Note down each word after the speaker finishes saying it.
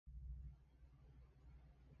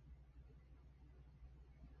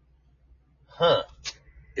Huh.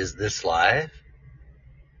 Is this live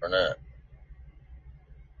or not?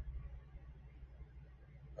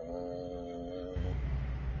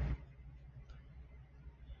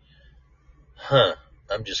 Huh.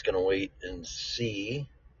 I'm just going to wait and see.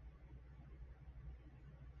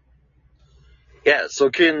 Yeah,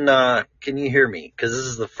 so can you hear me? Because this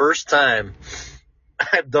is the first time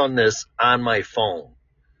I've done this on my phone.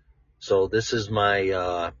 So this is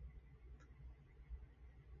my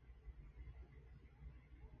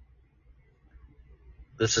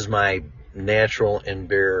natural and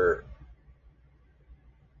bare.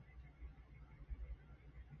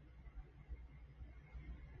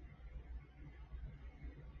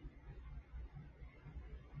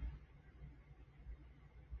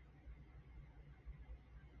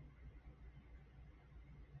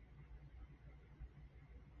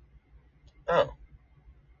 Oh.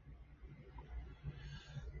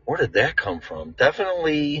 Where did that come from?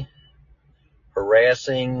 Definitely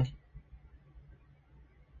harassing.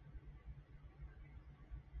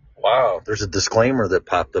 Wow, there's a disclaimer that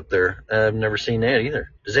popped up there. I've never seen that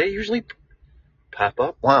either. Does that usually pop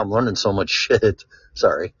up? Wow, I'm learning so much shit.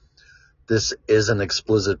 Sorry. This is an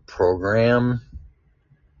explicit program.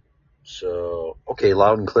 So, okay,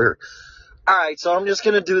 loud and clear. All right, so I'm just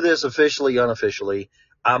going to do this officially, unofficially.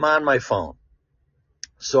 I'm on my phone.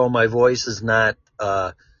 So my voice is not,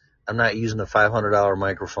 I'm not using a $500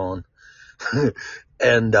 microphone.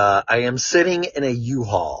 And I am sitting in a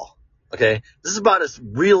U-Haul. Okay? This is about as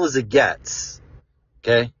real as it gets.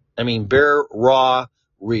 Okay? I mean, bare, raw,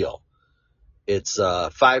 real. It's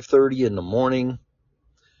 5:30 in the morning.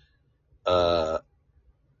 I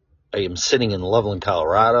am sitting in Loveland,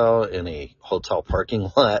 Colorado in a hotel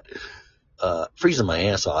parking lot, freezing my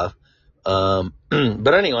ass off.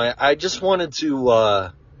 But anyway, I just wanted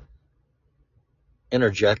to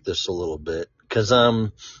interject this a little bit because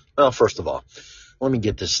well, first of all, let me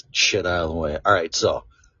get this shit out of the way. All right, so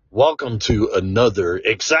welcome to another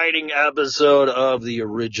exciting episode of the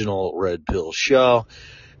original Red Pill Show.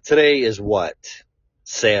 Today is what?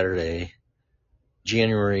 Saturday,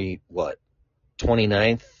 January,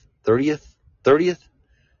 29th, 30th,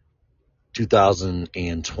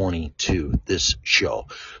 2022. This show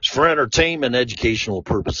is for entertainment and educational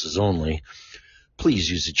purposes only.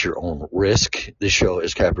 Please use it at your own risk. This show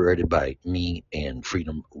is copyrighted by me and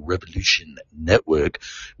Freedom Revolution Network.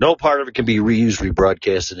 No part of it can be reused,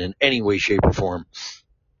 rebroadcasted in any way, shape, or form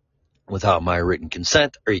without my written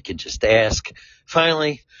consent, or you can just ask.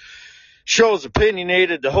 Finally, show is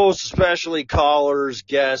opinionated. The hosts, especially callers,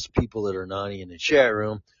 guests, people that are naughty in the chat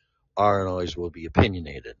room, are and always will be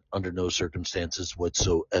opinionated. Under no circumstances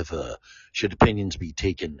whatsoever should opinions be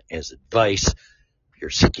taken as advice. If you're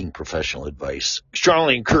seeking professional advice, I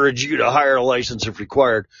strongly encourage you to hire a license if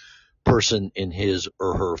required person in his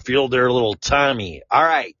or her field. Their little Tommy. All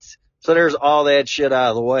right. So there's all that shit out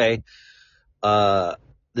of the way.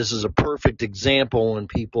 This is a perfect example when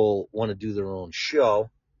people want to do their own show.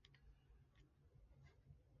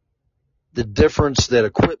 The difference that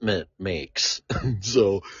equipment makes.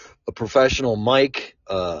 So a professional mic,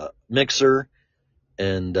 mixer,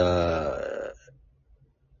 and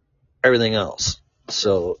everything else.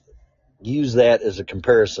 So use that as a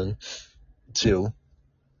comparison to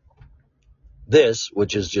this,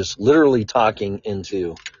 which is just literally talking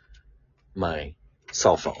into my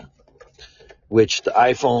cell phone, which the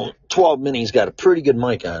iPhone 12 mini's got a pretty good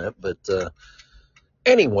mic on it. But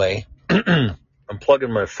anyway, I'm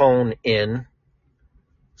plugging my phone in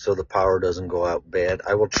so the power doesn't go out bad.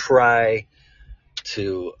 I will try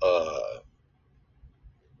to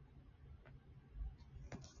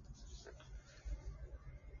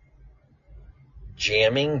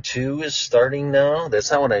jamming 2 is starting now.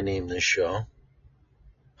 That's not what I named this show.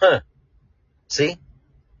 Huh. See?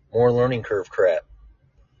 More learning curve crap.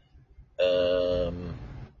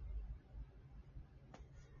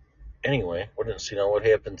 Anyway, we didn't see now what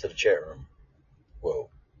happened to the chat room.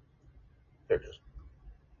 Whoa. There it is.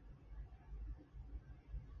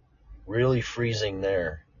 Really freezing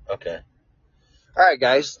there. Okay. All right,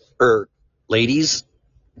 guys. Or ladies,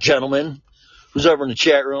 gentlemen, who's over in the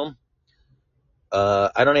chat room.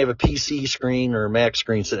 I don't have a PC screen or a Mac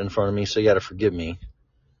screen sitting in front of me, so you got to forgive me.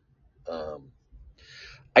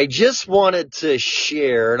 I just wanted to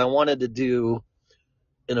share, and I wanted to do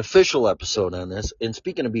an official episode on this. And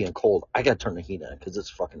speaking of being cold, I got to turn the heat on because it's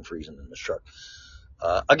fucking freezing in this truck.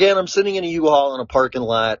 Again, I'm sitting in a U-Haul in a parking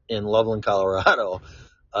lot in Loveland, Colorado.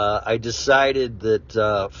 I decided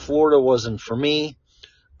that Florida wasn't for me.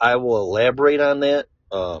 I will elaborate on that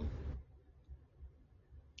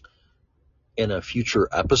in a future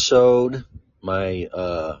episode. My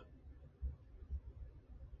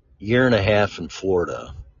year and a half in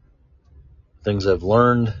Florida. Things I've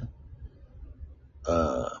learned,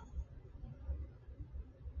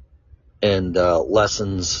 and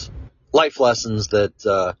life lessons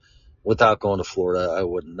that without going to Florida I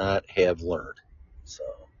would not have learned. So,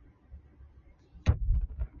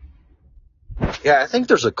 yeah, I think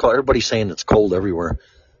there's everybody's saying it's cold everywhere.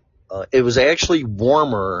 It was actually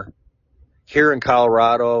warmer here in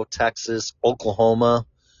Colorado, Texas, Oklahoma.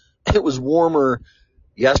 It was warmer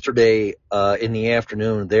yesterday in the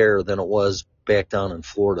afternoon there than it was back down in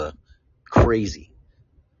Florida. Crazy.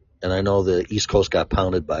 And I know the East Coast got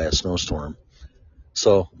pounded by a snowstorm.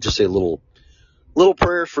 So just a little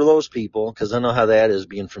prayer for those people, because I know how that is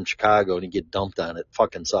being from Chicago and you get dumped on it.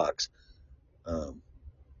 Fucking sucks.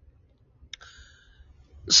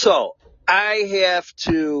 So I have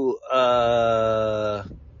to, all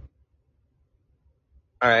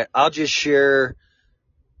right, I'll just share.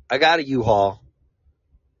 I got a U-Haul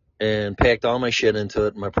and packed all my shit into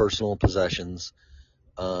it, my personal possessions.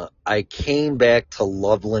 I came back to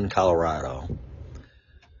Loveland, Colorado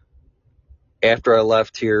after I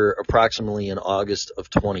left here approximately in August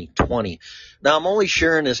of 2020. Now, I'm only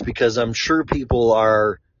sharing this because I'm sure people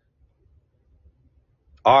are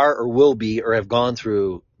or will be or have gone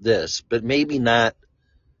through this, but maybe not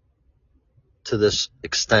to this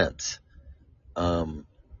extent.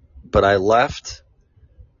 But I left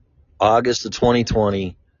August of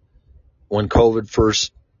 2020 when COVID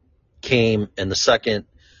first came and the second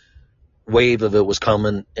wave of it was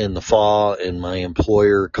coming in the fall, and my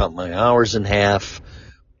employer cut my hours in half.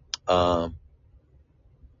 I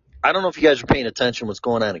don't know if you guys are paying attention what's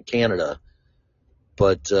going on in Canada,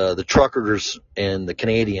 but the truckers and the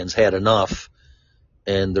Canadians had enough,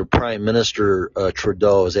 and their Prime Minister,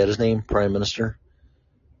 Trudeau, is that his name? Prime Minister?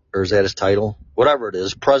 Or is that his title? Whatever it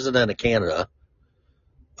is, President of Canada,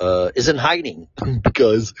 is in hiding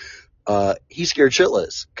because he's scared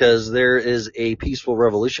shitless, because there is a peaceful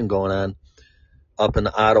revolution going on up in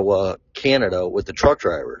Ottawa, Canada, with the truck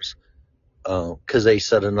drivers, because they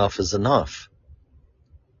said enough is enough.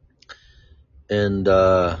 And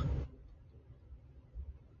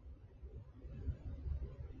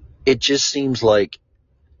it just seems like,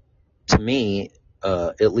 to me,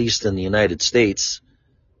 at least in the United States,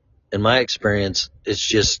 in my experience, it's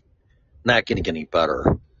just not going to get any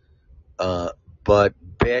better. But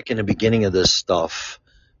back in the beginning of this stuff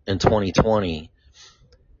in 2020,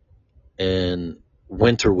 and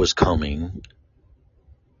winter was coming,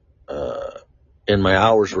 and my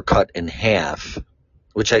hours were cut in half,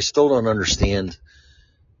 which I still don't understand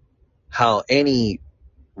how any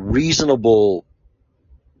reasonable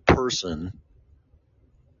person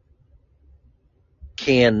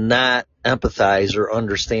cannot empathize or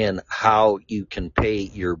understand how you can pay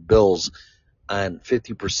your bills on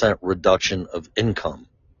 50% reduction of income.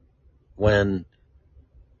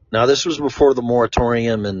 Now this was before the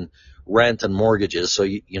moratorium and rent and mortgages, so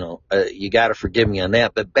you got to forgive me on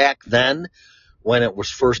that. But back then, when it was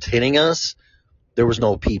first hitting us, there was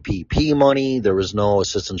no PPP money, there was no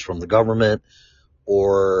assistance from the government,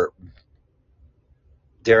 or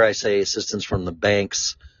dare I say, assistance from the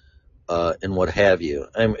banks, and what have you.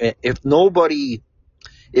 I mean, if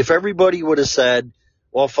everybody would have said,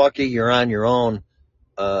 well, fuck you, you're on your own,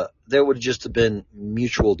 there would have just been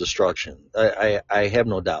mutual destruction. I have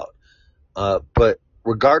no doubt. But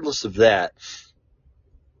regardless of that,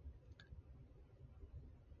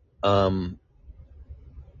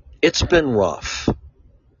 it's been rough.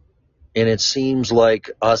 And it seems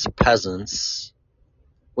like us peasants,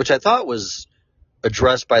 which I thought was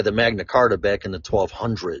addressed by the Magna Carta back in the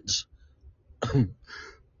 1200s,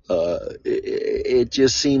 it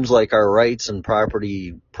just seems like our rights and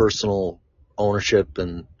property, personal ownership,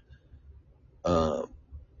 and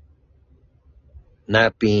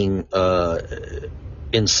not being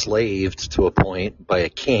enslaved to a point by a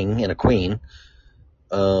king and a queen,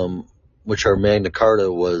 which our Magna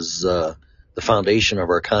Carta was the foundation of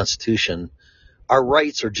our Constitution. Our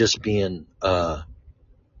rights are just being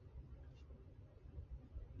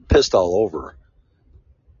pissed all over,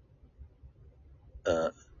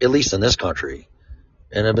 at least in this country.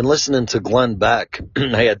 And I've been listening to Glenn Beck.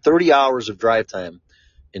 I had 30 hours of drive time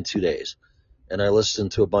in 2 days, and I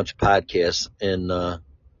listened to a bunch of podcasts, and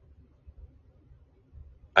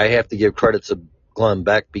I have to give credit to Glenn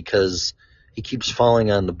Beck because he keeps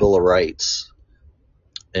falling on the Bill of Rights.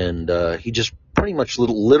 And he just pretty much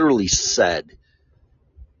literally said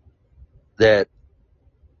that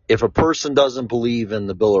if a person doesn't believe in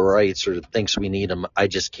the Bill of Rights or thinks we need them, I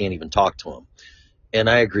just can't even talk to him. And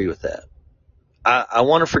I agree with that. I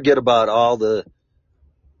want to forget about all the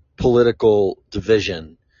political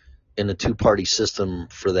division in a two-party system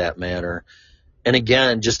for that matter. And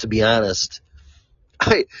again, just to be honest,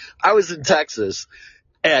 I was in Texas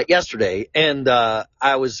yesterday, and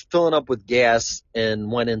I was filling up with gas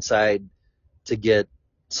and went inside to get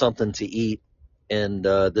something to eat. And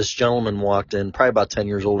this gentleman walked in, probably about 10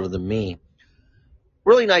 years older than me.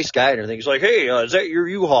 Really nice guy and everything. He's like, hey, is that your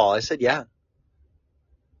U-Haul? I said, yeah.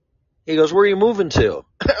 He goes, where are you moving to?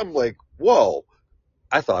 I'm like, whoa.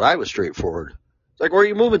 I thought I was straightforward. He's like, where are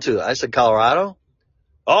you moving to? I said, Colorado.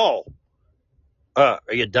 Oh, are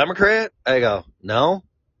you a Democrat? I go, no.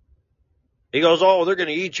 He goes, oh, they're going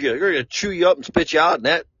to eat you. They're going to chew you up and spit you out in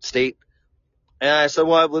that state. And I said,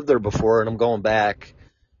 well, I've lived there before, and I'm going back.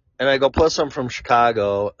 And I go, plus I'm from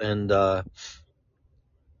Chicago, and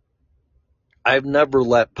I've never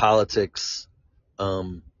let politics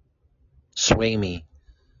sway me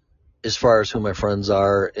as far as who my friends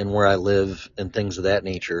are and where I live and things of that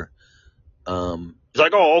nature. He's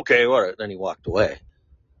like, oh, okay, all right. Then he walked away.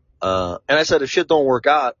 And I said, if shit don't work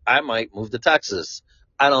out, I might move to Texas.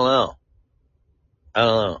 I don't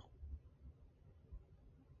know.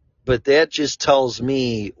 But that just tells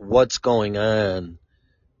me what's going on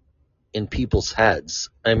in people's heads.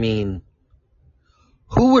 I mean,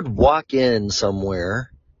 who would walk in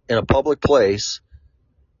somewhere in a public place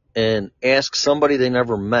and ask somebody they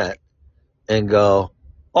never met and go,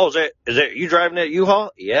 oh, is that you driving that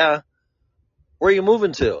U-Haul? Yeah. Where are you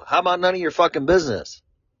moving to? How about none of your fucking business?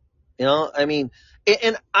 You know, I mean,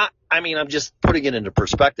 and I'm just putting it into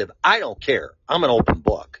perspective. I don't care. I'm an open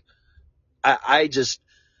book. I just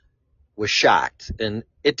was shocked, and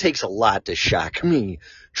it takes a lot to shock me.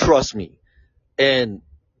 Trust me. And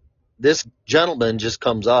this gentleman just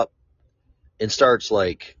comes up and starts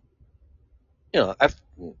like, you know, I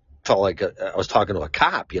felt like I was talking to a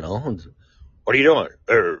cop, you know. What are you doing?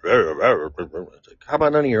 How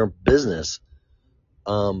about none of your business?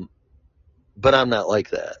 But I'm not like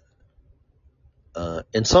that.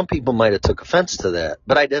 And some people might have took offense to that,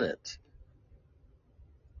 but I didn't.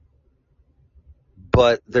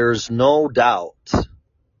 But there's no doubt,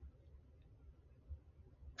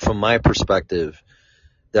 from my perspective,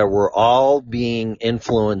 that we're all being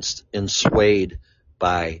influenced and swayed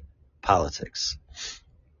by politics.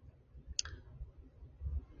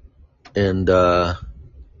 And that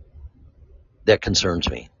concerns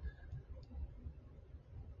me.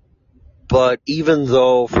 But even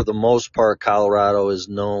though, for the most part, Colorado is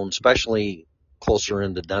known, especially closer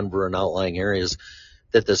into Denver and outlying areas,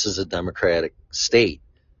 that this is a Democratic state.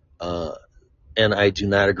 And I do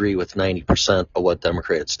not agree with 90% of what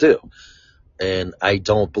Democrats do. And I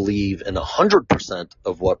don't believe in 100%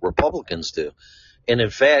 of what Republicans do. And in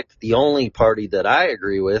fact, the only party that I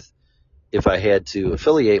agree with, if I had to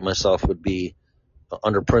affiliate myself, would be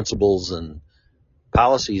under principles and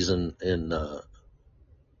policies and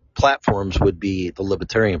platforms, would be the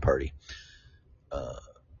Libertarian Party.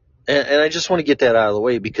 And I just want to get that out of the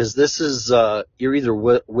way, because this is, you're either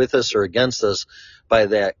with us or against us by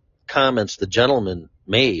that comments the gentleman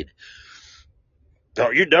made.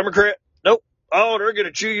 Oh, you Democrat? Nope. Oh, they're going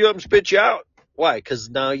to chew you up and spit you out. Why? Because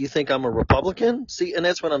now you think I'm a Republican? See, and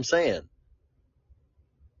that's what I'm saying.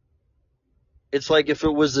 It's like if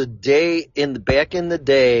it was a day back in the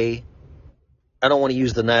day, I don't want to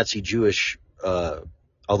use the Nazi Jewish,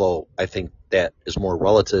 although I think that is more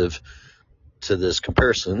relative to this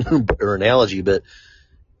comparison or analogy, but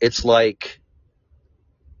it's like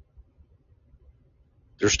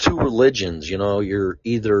there's two religions, you know, you're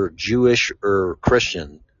either Jewish or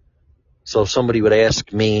Christian. So if somebody would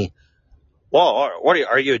ask me, well,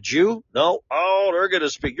 are you a Jew? No. Oh, they're going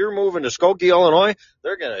to spit. You're moving to Skokie, Illinois.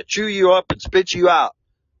 They're going to chew you up and spit you out.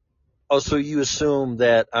 Oh, so you assume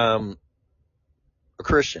that I'm a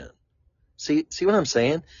Christian. See what I'm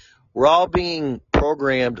saying? We're all being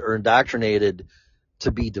programmed or indoctrinated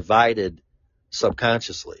to be divided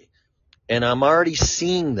subconsciously. And I'm already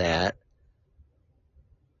seeing that.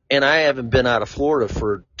 And I haven't been out of Florida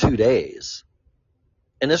for 2 days.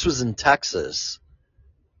 And this was in Texas.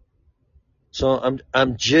 So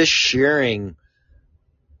I'm just sharing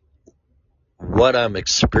what I'm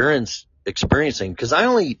experiencing, because I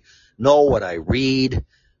only know what I read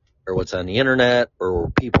or what's on the internet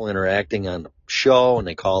or people interacting on the show and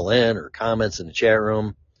they call in, or comments in the chat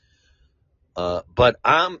room. But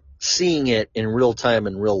I'm seeing it in real time,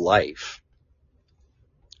 in real life.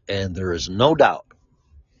 And there is no doubt,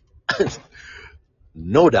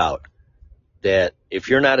 no doubt, that if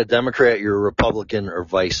you're not a Democrat, you're a Republican, or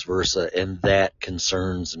vice versa. And that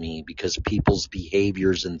concerns me, because people's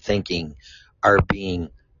behaviors and thinking are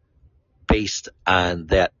being based on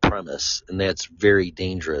that premise. And that's very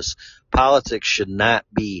dangerous. Politics should not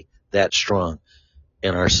be that strong.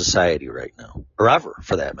 in our society right now, or ever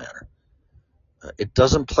for that matter. It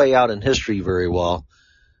doesn't play out in history very well,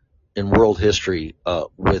 in world history,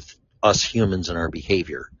 with us humans and our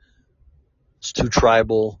behavior. It's too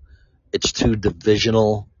tribal, it's too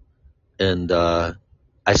divisional, and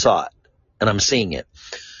I saw it, and I'm seeing it.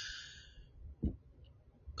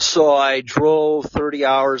 So I drove 30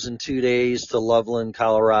 hours in 2 days to Loveland,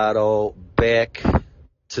 Colorado, back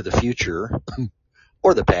to the future,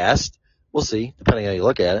 or the past. We'll see, depending how you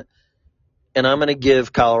look at it. And I'm going to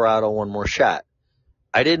give Colorado one more shot.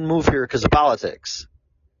 I didn't move here because of politics.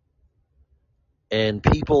 And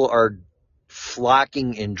people are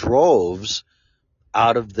flocking in droves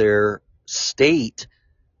out of their state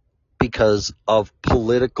because of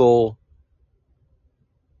political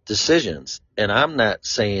decisions. And I'm not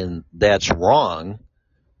saying that's wrong,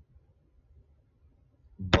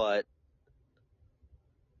 but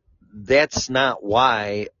that's not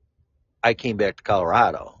why I came back to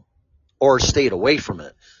Colorado or stayed away from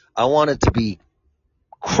it. I want it to be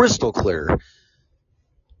crystal clear.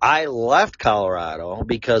 I left Colorado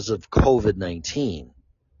because of COVID-19,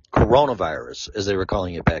 coronavirus, as they were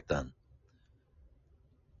calling it back then.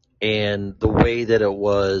 And the way that it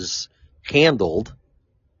was handled,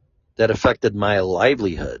 that affected my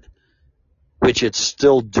livelihood, which it's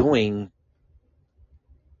still doing.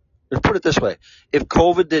 Let's put it this way. If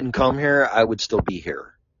COVID didn't come here, I would still be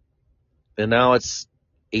here. And now it's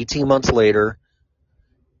 18 months later.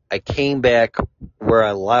 I came back where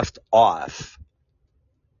I left off.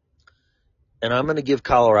 And I'm going to give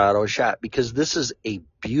Colorado a shot because this is a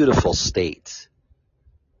beautiful state.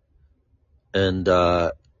 And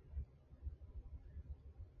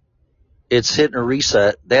it's hitting a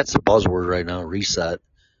reset. That's the buzzword right now, reset.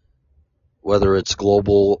 Whether it's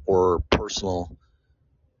global or personal,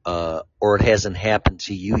 or it hasn't happened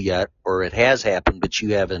to you yet, or it has happened but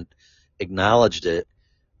you haven't acknowledged it,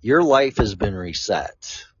 your life has been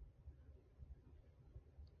reset.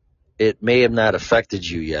 It may have not affected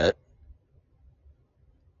you yet,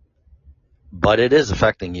 but it is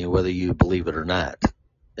affecting you whether you believe it or not.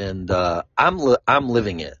 And I'm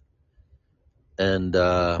living it. And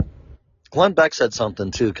Glenn Beck said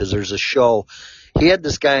something too, because there's a show. He had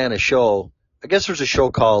this guy on a show. I guess there's a show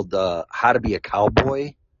called How to Be a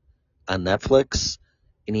Cowboy on Netflix.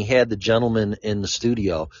 And he had the gentleman in the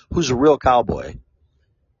studio who's a real cowboy.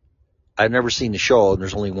 I've never seen the show, and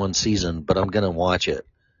there's only one season, but I'm going to watch it.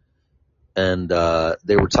 And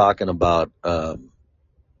they were talking about... I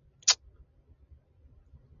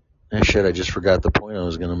just forgot the point I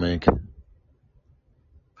was going to make.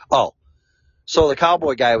 Oh, so the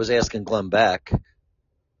cowboy guy was asking Glenn Beck,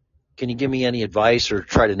 can you give me any advice or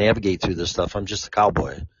try to navigate through this stuff? I'm just a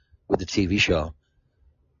cowboy with a TV show.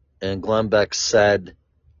 And Glenn Beck said,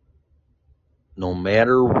 no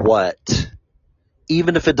matter what,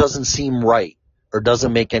 even if it doesn't seem right or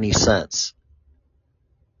doesn't make any sense,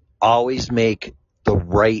 always make the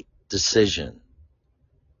right decision.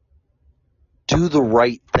 Do the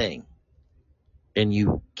right thing, and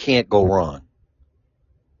you can't go wrong.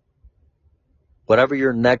 Whatever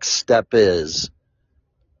your next step is,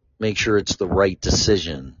 make sure it's the right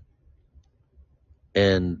decision.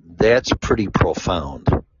 And that's pretty profound.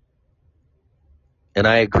 And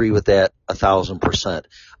I agree with that 1,000%.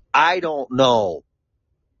 I don't know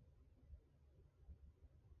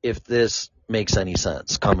if this makes any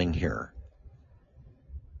sense coming here.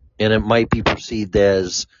 And it might be perceived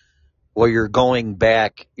as, well, you're running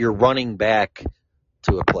back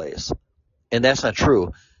to a place. And that's not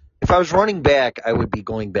true. If I was running back, I would be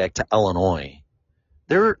going back to Illinois.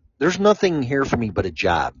 There's nothing here for me but a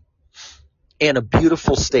job and a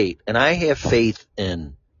beautiful state. And I have faith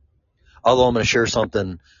in, although I'm going to share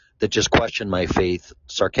something that just questioned my faith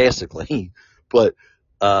sarcastically, but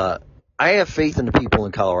I have faith in the people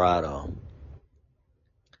in Colorado.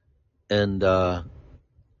 And the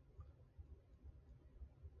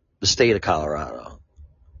state of Colorado.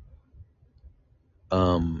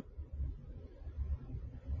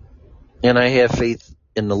 And I have faith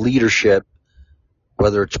in the leadership,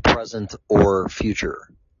 whether it's present or future.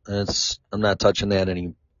 I'm not touching that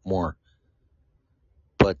anymore.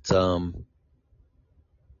 But I'm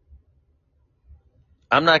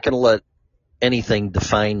not going to let anything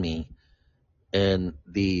define me in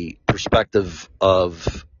the perspective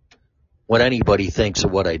of what anybody thinks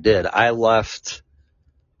of what I did. I left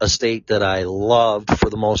a state that I loved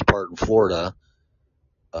for the most part in Florida,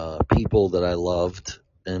 people that I loved,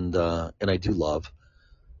 and I do love.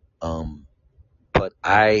 But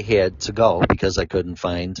I had to go because I couldn't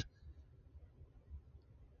find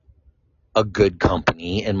a good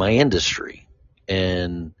company in my industry.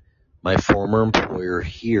 And my former employer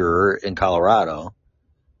here in Colorado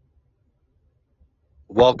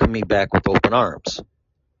welcomed me back with open arms.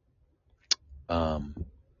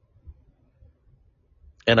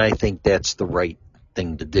 And I think that's the right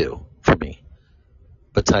thing to do for me.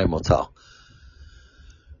 But time will tell.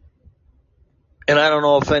 And I don't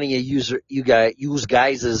know if any of you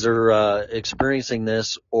guys are experiencing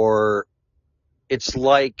this, or it's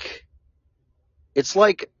like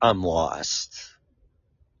I'm lost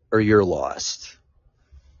or you're lost.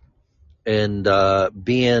 And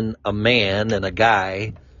being a man and a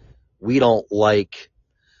guy, we don't like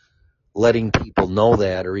letting people know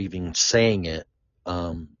that or even saying it,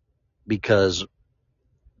 because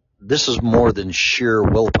this is more than sheer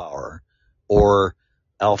willpower or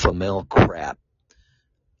alpha male crap.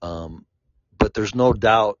 But there's no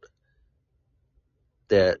doubt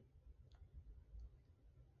that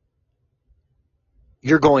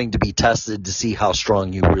you're going to be tested to see how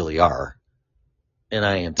strong you really are. And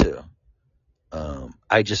I am too.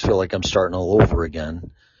 I just feel like I'm starting all over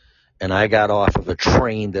again. And I got off of a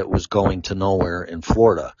train that was going to nowhere in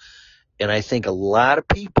Florida. And I think a lot of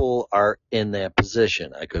people are in that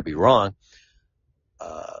position. I could be wrong.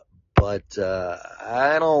 But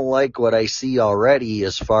I don't like what I see already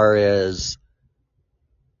as far as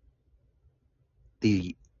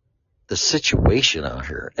the situation out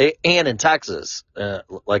here, and in Texas,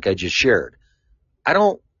 like I just shared. I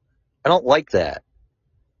don't like that.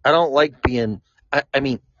 I don't like being, I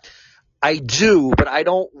mean, I do, but I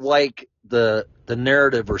don't like the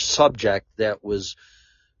narrative or subject that was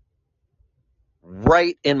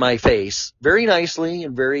right in my face, very nicely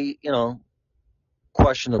and very,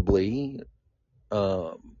 questionably.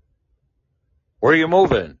 Where are you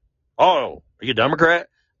moving? Oh, are you a Democrat?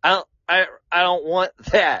 I don't want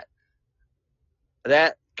that.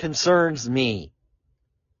 That concerns me.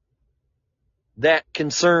 That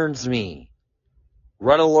concerns me.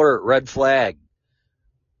 Red alert, red flag.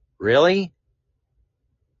 Really?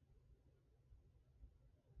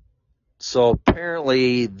 So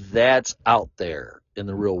apparently that's out there in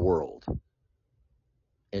the real world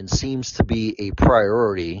and seems to be a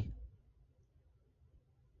priority,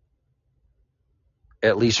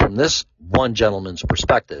 at least from this one gentleman's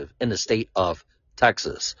perspective, in the state of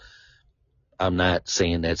Texas. I'm not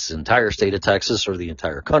saying that's the entire state of Texas or the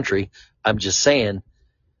entire country. I'm just saying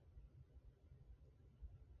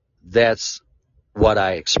that's what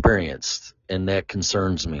I experienced, and that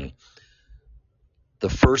concerns me. The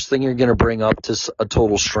first thing you're going to bring up to a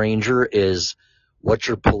total stranger is what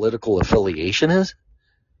your political affiliation is.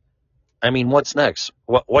 I mean, what's next?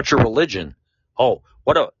 What's your religion? Oh,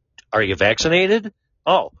 are you vaccinated?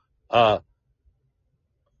 Oh, how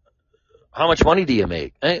much money do you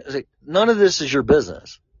make? None of this is your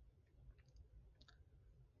business.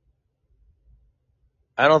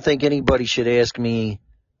 I don't think anybody should ask me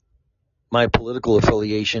my political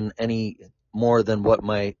affiliation any more than what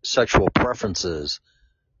my sexual preference is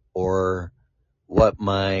or what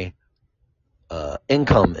my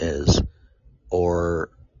income is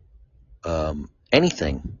or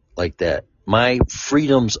anything like that. My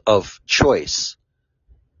freedoms of choice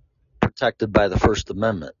protected by the First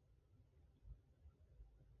Amendment.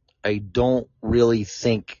 I don't really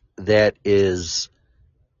think that is,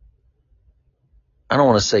 I don't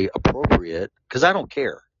want to say appropriate, because I don't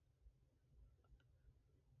care.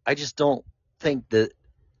 I just don't think that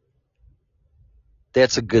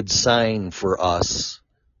that's a good sign for us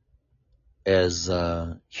as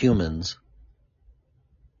humans.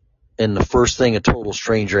 And the first thing a total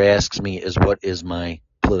stranger asks me is, what is my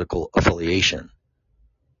political affiliation?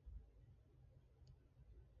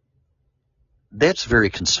 That's very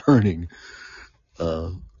concerning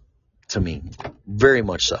to me, very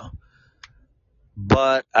much so.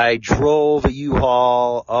 But I drove a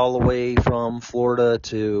U-Haul all the way from Florida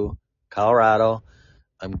to Colorado.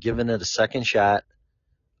 I'm giving it a second shot.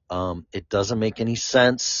 It doesn't make any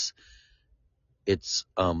sense. It's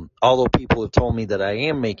although people have told me that I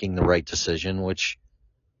am making the right decision, which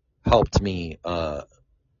helped me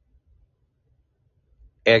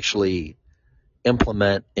actually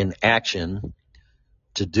implement in action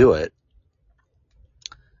to do it.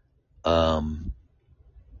 And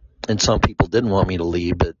some people didn't want me to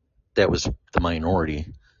leave, but that was the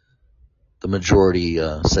minority. The majority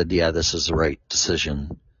said, yeah, this is the right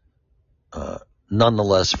decision.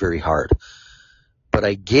 Nonetheless, very hard. But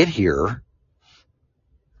I get here,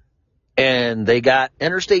 and they got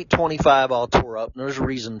Interstate 25 all tore up. And there's a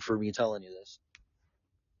reason for me telling you this.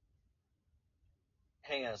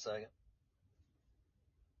 Hang on a second.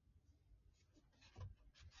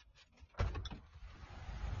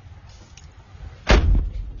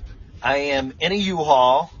 I am in a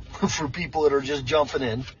U-Haul for people that are just jumping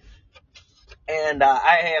in. And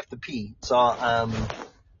I have to pee, so I'm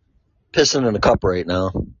pissing in a cup right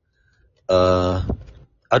now.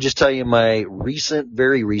 I'll just tell you my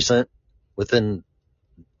very recent, within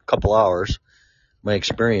a couple hours, my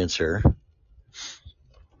experience here.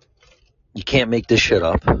 You can't make this shit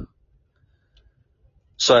up.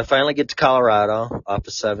 So I finally get to Colorado off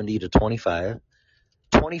of 70 to 25.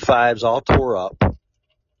 25's all tore up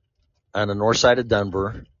on the north side of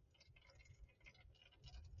Denver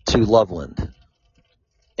to Loveland.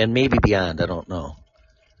 And maybe beyond, I don't know.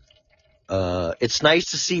 It's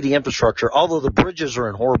nice to see the infrastructure, although the bridges are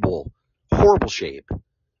in horrible shape.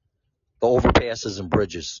 The overpasses and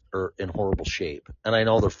bridges are in horrible shape. And I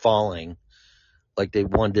know they're falling like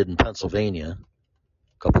one did in Pennsylvania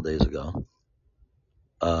a couple days ago.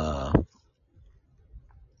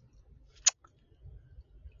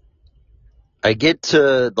 I get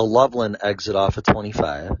to the Loveland exit off of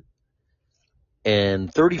 25,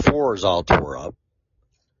 and 34 is all tore up.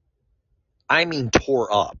 I mean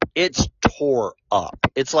tore up. It's tore up.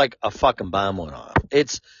 It's like a fucking bomb went off.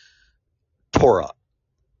 It's tore up.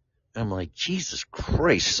 I'm like, Jesus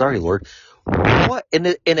Christ, sorry, Lord. What?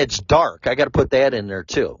 And it's dark. I got to put that in there,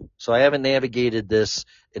 too. So I haven't navigated this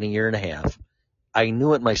in a year and a half. I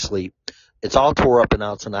knew it in my sleep. It's all tore up, and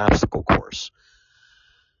now it's an obstacle course.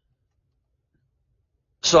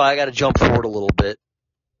 So I got to jump forward a little bit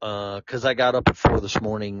because I got up at 4 this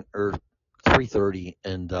morning, or 3:30,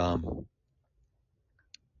 and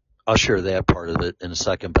I'll share that part of it in a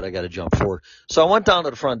second, but I got to jump forward. So I went down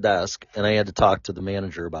to the front desk, and I had to talk to the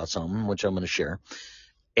manager about something, which I'm going to share.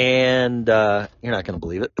 And you're not going to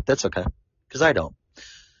believe it, but that's okay, because I don't.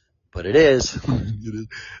 But it is.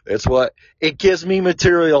 That's what it gives me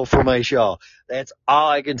material for my show. That's all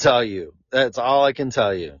I can tell you. That's all I can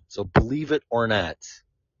tell you. So believe it or not.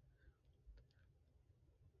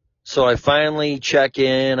 So I finally check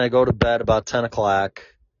in. I go to bed about 10 o'clock.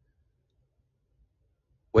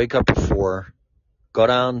 Wake up at 4. Go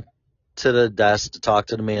down to the desk to talk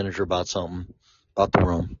to the manager about something, about the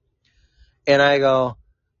room. And I go,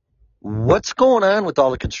 what's going on with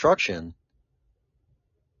all the construction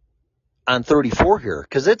on 34 here?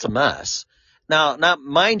 Because it's a mess. Now,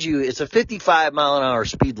 mind you, it's a 55 mile an hour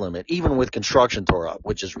speed limit, even with construction tore up,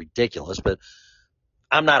 which is ridiculous. But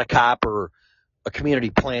I'm not a cop or a community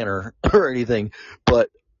planner or anything. But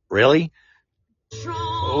really?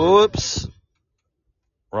 Oops.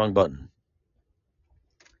 Wrong button.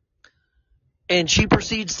 And she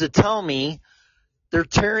proceeds to tell me they're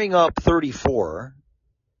tearing up 34,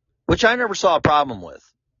 which I never saw a problem with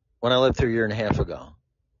when I lived here a year and a half ago.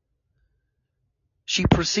 She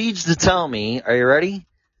proceeds to tell me, are you ready?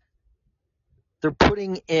 They're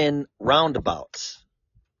putting in roundabouts.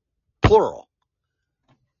 Plural.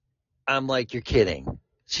 I'm like, you're kidding.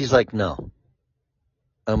 She's like, no.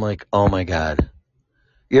 I'm like, oh my God.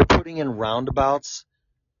 You're putting in roundabouts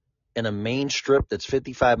in a main strip that's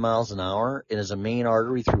 55 miles an hour and is a main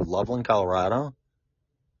artery through Loveland, Colorado?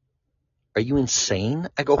 Are you insane?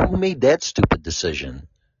 I go, who made that stupid decision?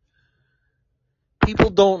 People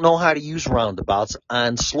don't know how to use roundabouts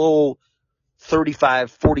on slow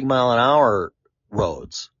 35, 40 mile an hour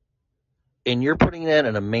roads. And you're putting that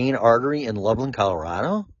in a main artery in Loveland,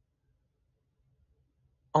 Colorado?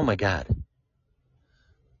 Oh my God.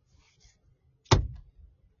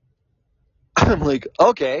 I'm like,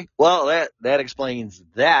 okay, well, that explains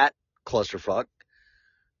that clusterfuck.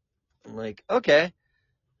 I'm like, okay.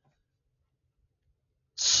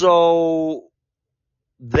 So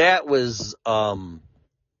that was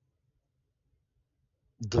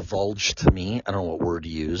divulged to me. I don't know what word to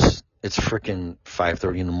use. It's freaking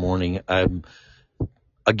 5:30 in the morning. I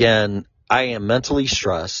am mentally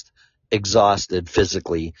stressed, exhausted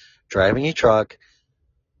physically, driving a truck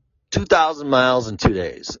 2,000 miles in 2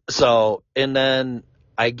 days. So, and then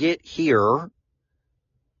I get here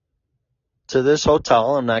to this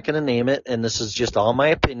hotel. I'm not going to name it, and this is just all my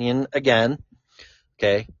opinion again,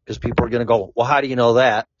 okay? Because people are going to go, well, how do you know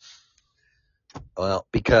that? Well,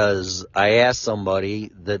 because I asked somebody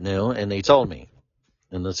that knew, and they told me,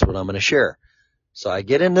 and that's what I'm going to share. So I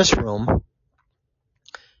get in this room,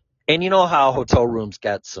 and you know how hotel rooms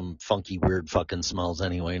got some funky, weird fucking smells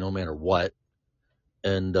anyway, no matter what.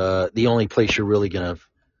 And the only place you're really going to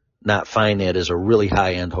not find that is a really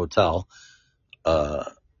high-end hotel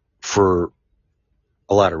for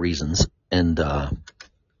a lot of reasons. And how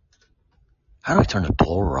do I turn the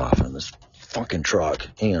blower off on this fucking truck?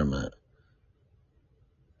 Hang on a minute.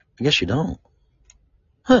 I guess you don't.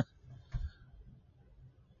 Huh.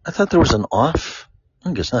 I thought there was an off.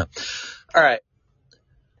 I guess not. All right.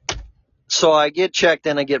 So I get checked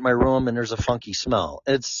in, I get my room, and there's a funky smell.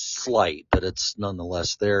 It's slight, but it's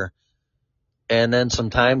nonetheless there. And then some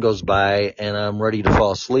time goes by and I'm ready to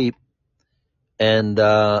fall asleep. And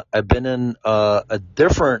I've been in a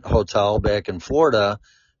different hotel back in Florida,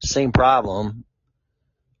 same problem.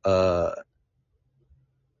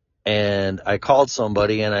 And I called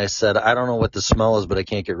somebody and I said, I don't know what the smell is, but I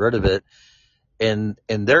can't get rid of it. And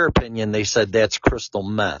in their opinion, they said that's crystal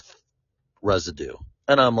meth residue.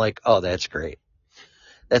 And I'm like, oh, that's great.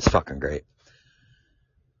 That's fucking great.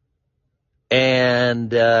 And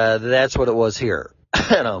that's what it was here.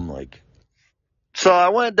 And I'm like, so I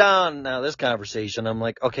went down now this conversation. I'm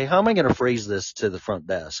like, okay, how am I going to phrase this to the front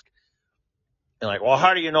desk? And like, well,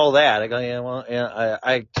 how do you know that? I go, yeah, well, yeah,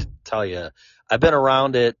 I tell you, I've been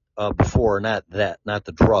around it before, not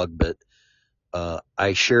the drug, but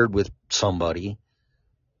I shared with somebody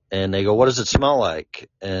and they go, what does it smell like?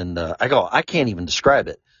 And I go, I can't even describe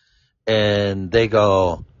it. And they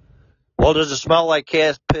go, well, does it smell like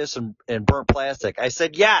cat piss and burnt plastic? I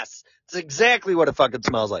said, yes, it's exactly what it fucking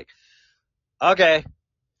smells like. Okay,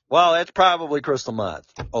 well, that's probably crystal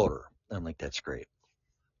meth odor. I'm like, that's great.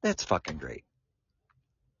 That's fucking great.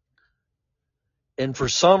 And for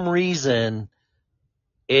some reason,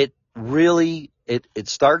 it really, it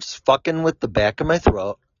starts fucking with the back of my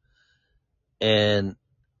throat and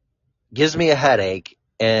gives me a headache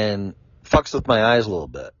and fucks with my eyes a little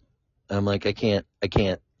bit. I'm like, I can't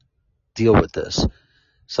deal with this.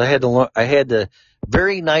 So I had to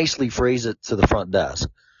very nicely phrase it to the front desk.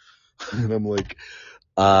 And I'm like,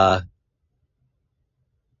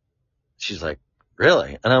 she's like,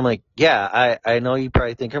 really? And I'm like, yeah, I know you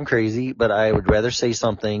probably think I'm crazy, but I would rather say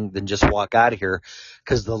something than just walk out of here.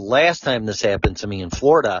 Because the last time this happened to me in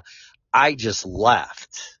Florida, I just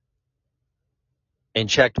left and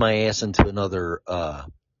checked my ass into another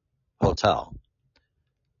hotel.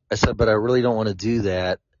 I said, but I really don't want to do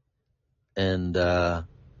that. And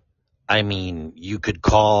I mean, you could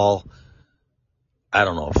call, I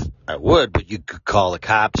don't know if I would, but you could call the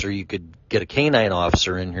cops or you could get a canine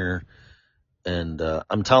officer in here. And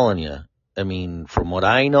I'm telling you, I mean, from what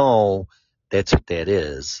I know, that's what that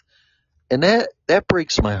is. And that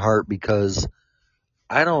breaks my heart because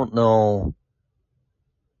I don't know.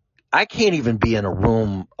 I can't even be in a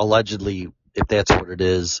room, allegedly, if that's what it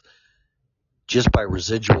is, just by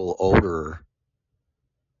residual odor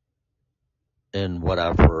and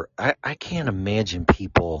whatever. I can't imagine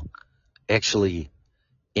people actually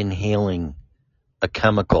inhaling a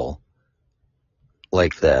chemical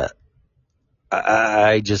like that.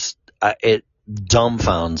 It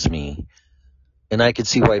dumbfounds me. And I could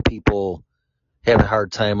see why people have a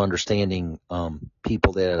hard time understanding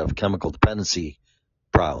people that have chemical dependency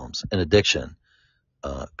problems and addiction.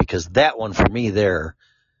 Because that one for me there,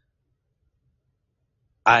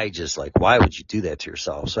 I just like, why would you do that to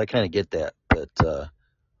yourself? So I kind of get that. But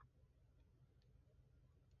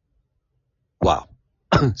wow.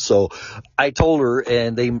 So I told her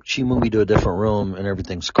and she moved me to a different room and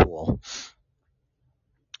everything's cool.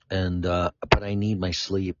 And but I need my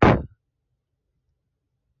sleep.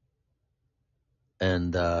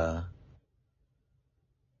 And but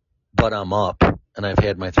I'm up and I've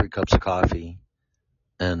had my 3 cups of coffee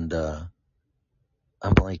and I'm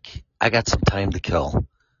like, I got some time to kill.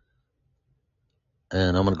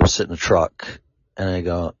 And I'm going to go sit in the truck and I'm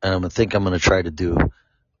going to try to do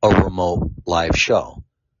a remote live show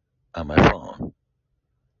on my phone.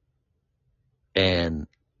 And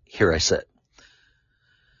here I sit.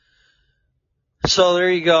 So there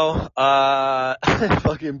you go.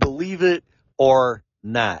 Fucking believe it or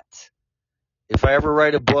not. If I ever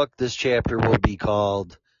write a book, this chapter will be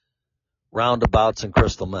called Roundabouts and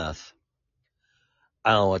Crystal Meth.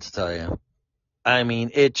 I don't know what to tell you. I mean,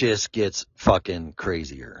 it just gets fucking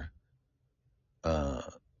crazier.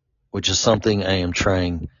 Which is something I am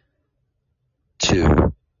trying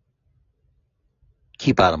to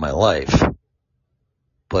keep out of my life.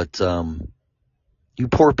 But you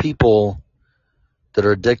poor people that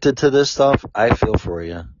are addicted to this stuff, I feel for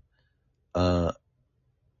you.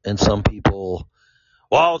 And some people,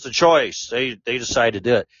 well, it's a choice. They decide to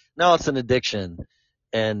do it. No, it's an addiction.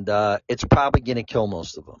 And it's probably going to kill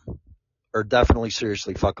most of them. Or definitely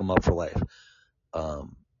seriously fuck them up for life.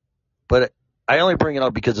 But I only bring it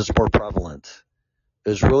up because it's more prevalent. It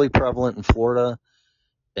was really prevalent in Florida.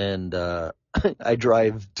 And I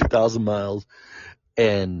drive 2,000 miles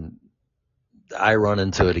and I run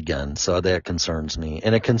into it again. So that concerns me.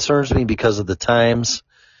 And it concerns me because of the times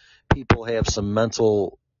people have some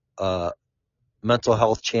mental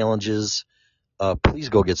health challenges. Please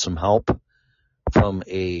go get some help from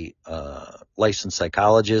a licensed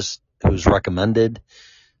psychologist who's recommended.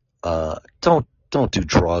 Don't do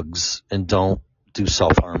drugs and don't do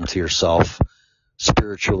self-harm to yourself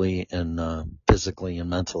spiritually and physically and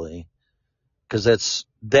mentally, because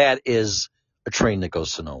that is a train that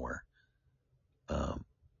goes to nowhere.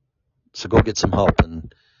 So go get some help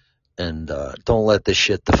and don't let this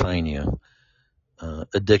shit define you.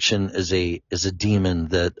 Addiction is a demon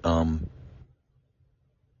that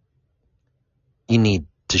you need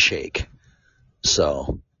to shake.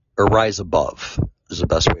 So, or rise above is the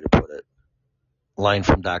best way to put it. Line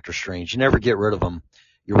from Doctor Strange. You never get rid of them.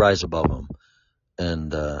 You rise above them.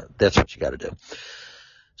 And that's what you got to do.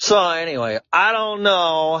 So anyway, I don't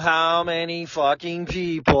know how many fucking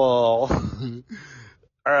people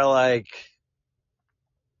are like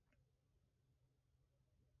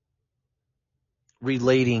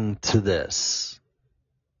relating to this.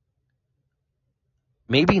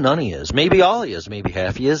 Maybe none he is. Maybe all he is. Maybe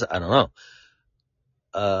half he is. I don't know.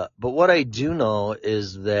 But what I do know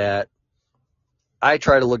is that I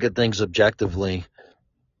try to look at things objectively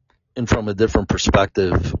and from a different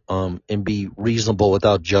perspective, and be reasonable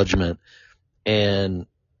without judgment. And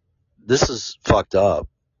this is fucked up.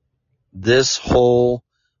 This whole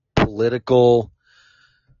political,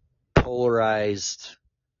 polarized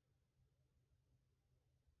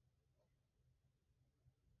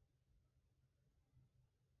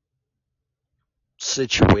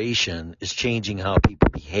situation is changing how people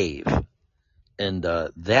behave. And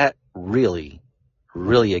that really,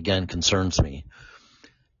 really, again, concerns me.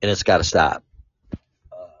 And it's got to stop.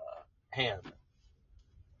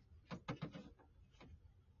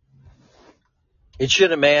 It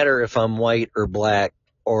shouldn't matter if I'm white or black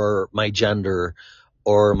or my gender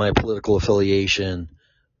or my political affiliation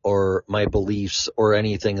or my beliefs or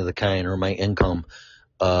anything of the kind, or my income,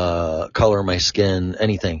 color of my skin,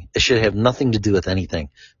 anything. It should have nothing to do with anything,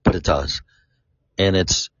 but it does. And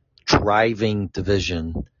it's driving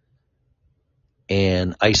division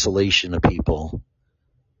and isolation of people,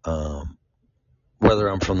 whether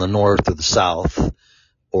I'm from the north or the south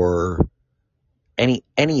or any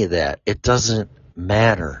of that. It doesn't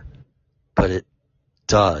matter, but it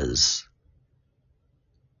does.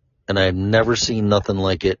 And I've never seen nothing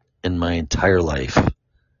like it in my entire life.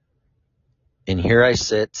 And here I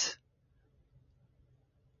sit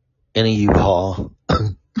in a U-Haul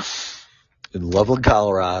in Loveland,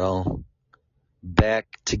 Colorado, back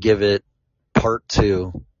to give it part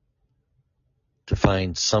 2 to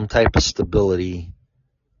find some type of stability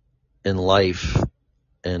in life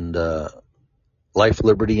and life,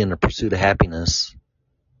 liberty, and the pursuit of happiness.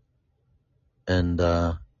 And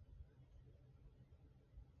I'm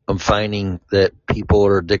finding that people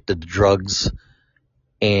are addicted to drugs,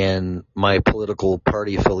 and my political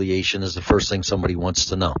party affiliation is the first thing somebody wants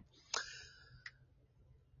to know.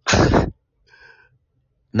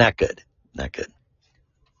 Not good.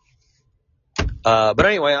 But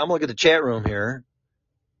anyway, I'm looking at the chat room here.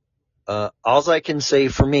 All I can say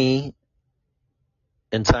for me,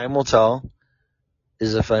 and time will tell,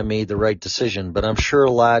 is if I made the right decision. But I'm sure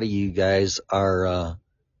a lot of you guys are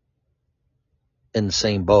in the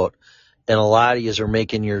same boat. And a lot of you are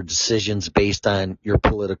making your decisions based on your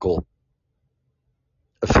political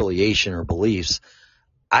affiliation or beliefs.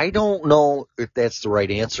 I don't know if that's the right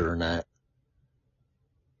answer or not.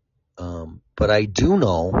 But I do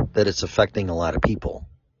know that it's affecting a lot of people.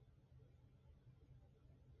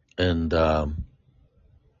 And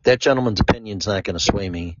that gentleman's opinion's not going to sway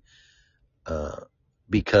me.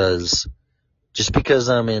 Because just because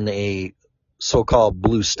I'm in a so-called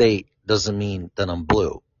blue state doesn't mean that I'm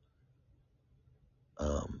blue.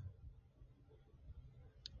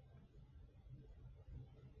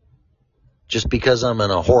 Just because I'm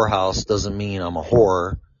in a whorehouse doesn't mean I'm a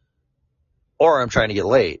whore or I'm trying to get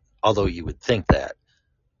laid, although you would think that.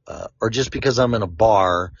 Or just because I'm in a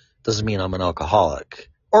bar doesn't mean I'm an alcoholic,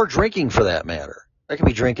 or drinking for that matter. I could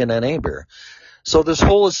be drinking any beer. So this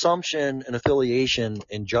whole assumption and affiliation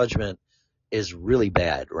and judgment is really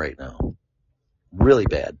bad right now. Really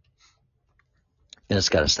bad. And it's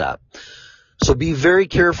got to stop. So be very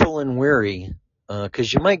careful and wary,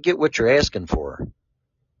 because you might get what you're asking for.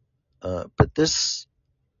 But this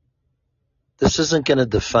isn't going to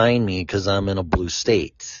define me because I'm in a blue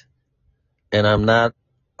state. And I'm not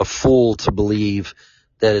a fool to believe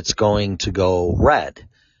that it's going to go red.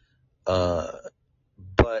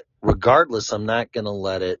 But regardless, I'm not going to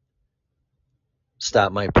let it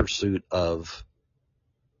stop my pursuit of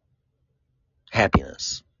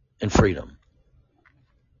happiness and freedom.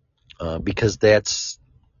 Because that's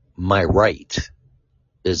my right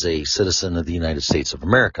as a citizen of the United States of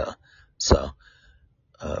America. So,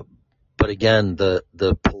 but again,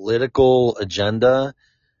 the political agenda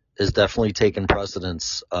is definitely taking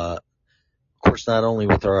precedence. Of course, not only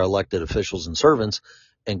with our elected officials and servants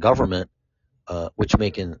and government, which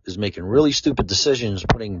is making really stupid decisions,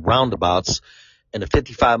 putting roundabouts and a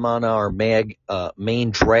 55-mile-an-hour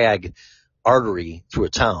main drag artery through a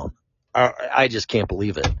town. I just can't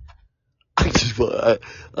believe it.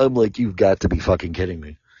 I'm like, you've got to be fucking kidding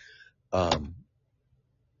me.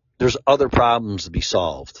 There's other problems to be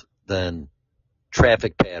solved than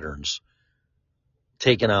traffic patterns,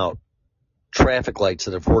 taking out traffic lights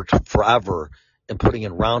that have worked forever and putting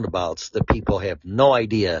in roundabouts that people have no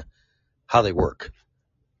idea how they work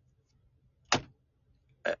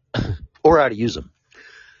or how to use them.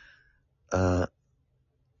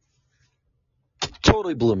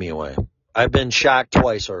 Totally blew me away. I've been shocked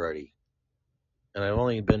twice already, and I've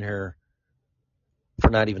only been here for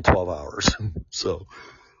not even 12 hours. So,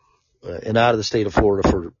 and out of the state of Florida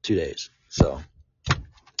for 2 days. So,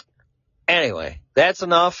 anyway, that's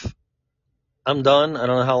enough. I'm done. I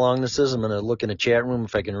don't know how long this is. I'm going to look in the chat room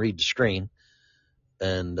if I can read the screen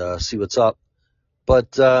and see what's up.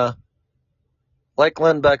 But like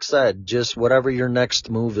Len Beck said, just whatever your next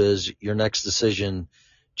move is, your next decision,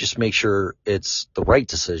 just make sure it's the right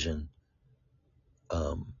decision.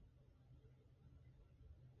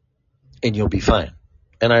 And you'll be fine.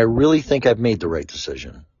 And I really think I've made the right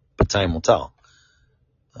decision, but time will tell.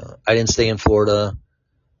 I didn't stay in Florida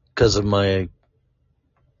because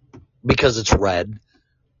it's red,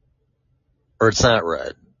 or it's not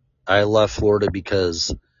red. I left Florida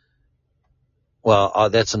because,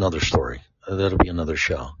 well, that's another story. That'll be another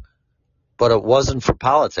show. But it wasn't for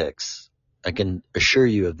politics. I can assure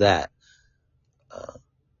you of that.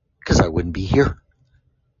 Because I wouldn't be here.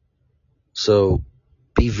 So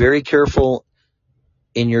be very careful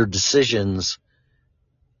in your decisions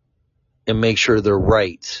and make sure they're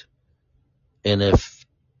right. And if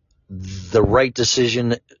the right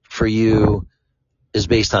decision for you is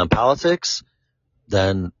based on politics,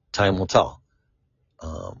 then time will tell.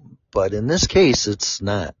 But in this case, it's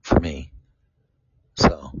not for me.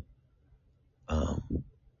 So,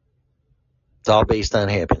 it's all based on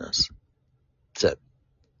happiness. That's it.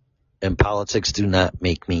 And politics do not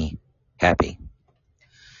make me happy.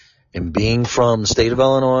 And being from the state of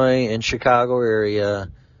Illinois and Chicago area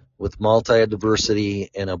with multi-diversity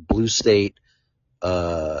in a blue state,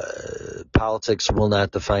 politics will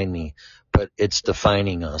not define me, but it's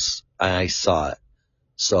defining us. I saw it.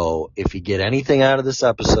 So if you get anything out of this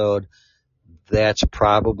episode, that's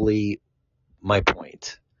probably my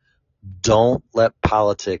point. Don't let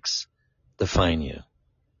politics define you.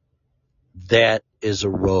 That is a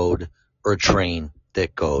road or a train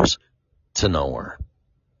that goes to nowhere.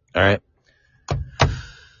 All right.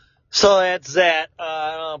 So that's that.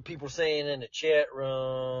 I don't know, people saying in the chat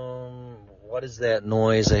room, what is that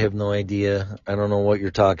noise? I have no idea. I don't know what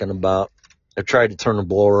you're talking about. I tried to turn the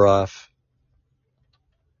blower off.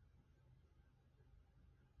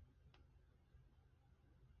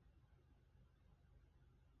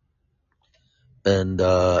 And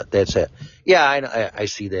that's it. Yeah, I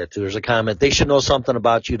see that too. There's a comment. They should know something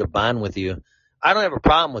about you to bond with you. I don't have a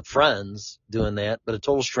problem with friends doing that, but a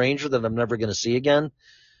total stranger that I'm never going to see again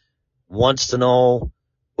wants to know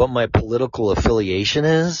what my political affiliation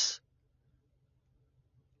is.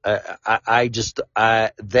 That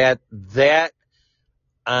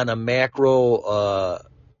on a macro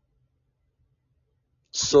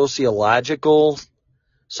sociology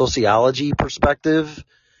perspective,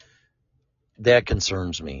 that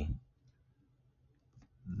concerns me.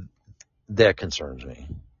 That concerns me.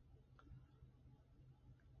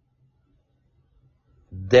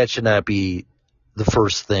 That should not be the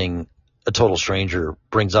first thing a total stranger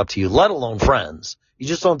brings up to you, let alone friends. You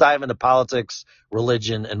just don't dive into politics,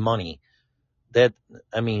 religion, and money.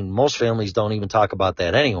 Most families don't even talk about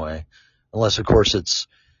that anyway, unless, of course, it's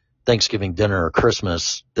Thanksgiving dinner or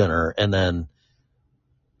Christmas dinner, and then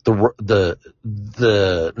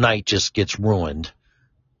the night just gets ruined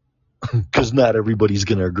because not everybody's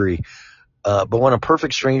going to agree. But when a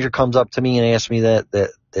perfect stranger comes up to me and asks me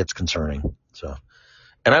that's concerning. So,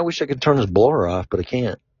 and I wish I could turn this blower off, but I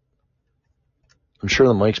can't. I'm sure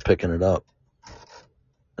the mic's picking it up.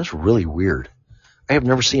 That's really weird. I have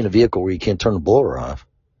never seen a vehicle where you can't turn the blower off.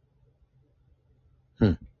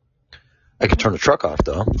 I could turn the truck off,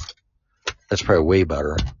 though. That's probably way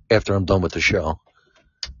better after I'm done with the show.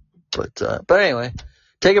 But anyway,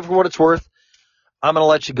 take it for what it's worth. I'm going to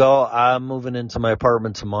let you go. I'm moving into my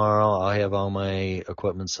apartment tomorrow. I'll have all my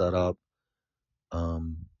equipment set up.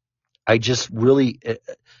 I just really,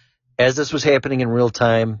 as this was happening in real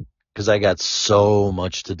time, because I got so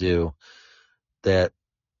much to do, that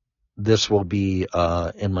this will be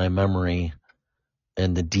in my memory,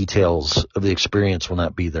 and the details of the experience will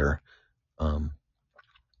not be there. So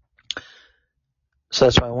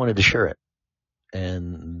that's why I wanted to share it.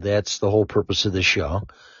 And that's the whole purpose of this show.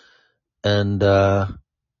 And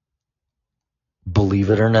believe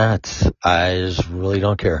it or not, I just really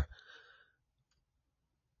don't care.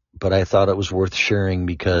 But I thought it was worth sharing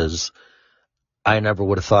because I never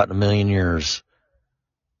would have thought in a million years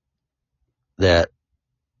that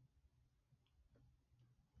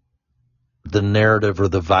the narrative or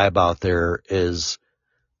the vibe out there is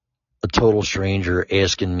a total stranger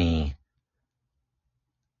asking me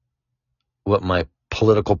what my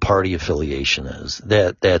political party affiliation is.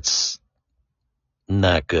 That's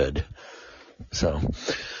not good. So, all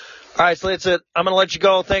right, so that's it. I'm going to let you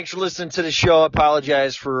go. Thanks for listening to the show. I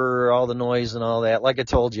apologize for all the noise and all that. Like I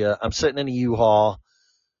told you, I'm sitting in a U-Haul,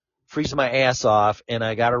 freezing my ass off, and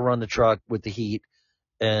I got to run the truck with the heat.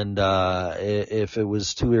 And if it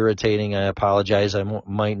was too irritating, I apologize. I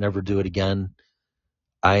might never do it again.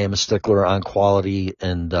 I am a stickler on quality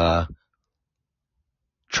and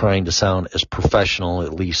trying to sound as professional,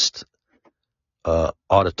 at least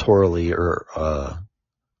auditorily or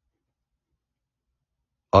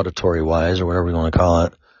auditory-wise, or whatever you want to call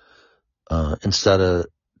it, instead of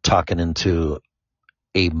talking into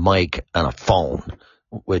a mic on a phone,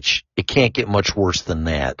 which it can't get much worse than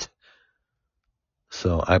that.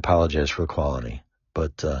 So I apologize for the quality.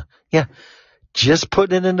 But, yeah, just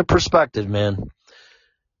putting it into perspective, man.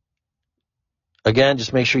 Again,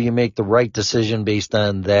 just make sure you make the right decision based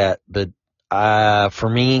on that. But for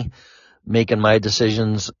me, making my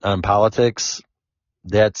decisions on politics,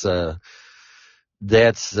 that's a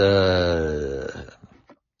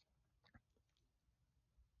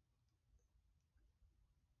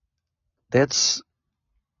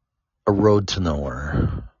road to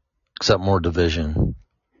nowhere, except more division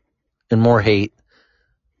and more hate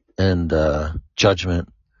and judgment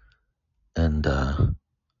and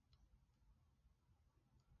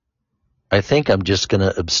I think I'm just going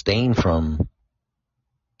to abstain from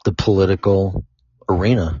the political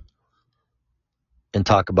arena and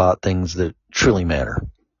talk about things that truly matter.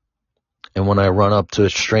 And when I run up to a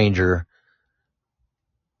stranger,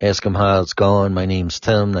 ask them how it's going. My name's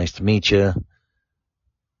Tim. Nice to meet you.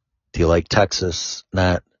 Do you like Texas?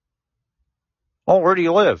 Not, oh, where do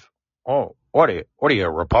you live? Oh, what are you, a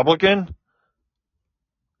Republican?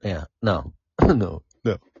 Yeah, no, no.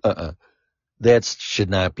 That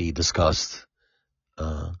should not be discussed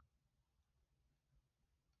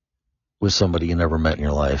with somebody you never met in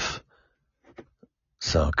your life.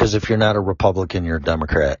 So, because if you're not a Republican, you're a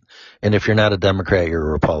Democrat. And if you're not a Democrat, you're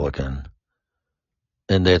a Republican.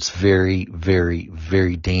 And that's very, very,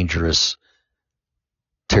 very dangerous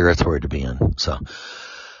territory to be in. So,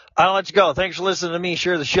 I'll let you go. Thanks for listening to me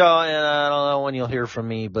share the show. And I don't know when you'll hear from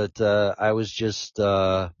me, but I was just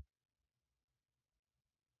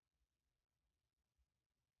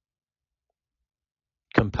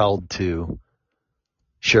compelled to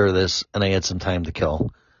share this, and I had some time to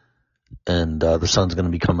kill. And the sun's going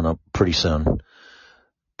to be coming up pretty soon.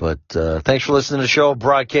 But thanks for listening to the show,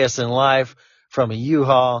 broadcasting live from a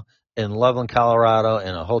U-Haul in Loveland, Colorado,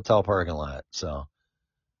 in a hotel parking lot. So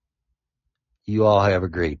you all have a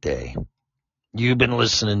great day. You've been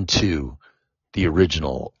listening to the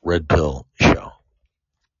original Red Pill Show.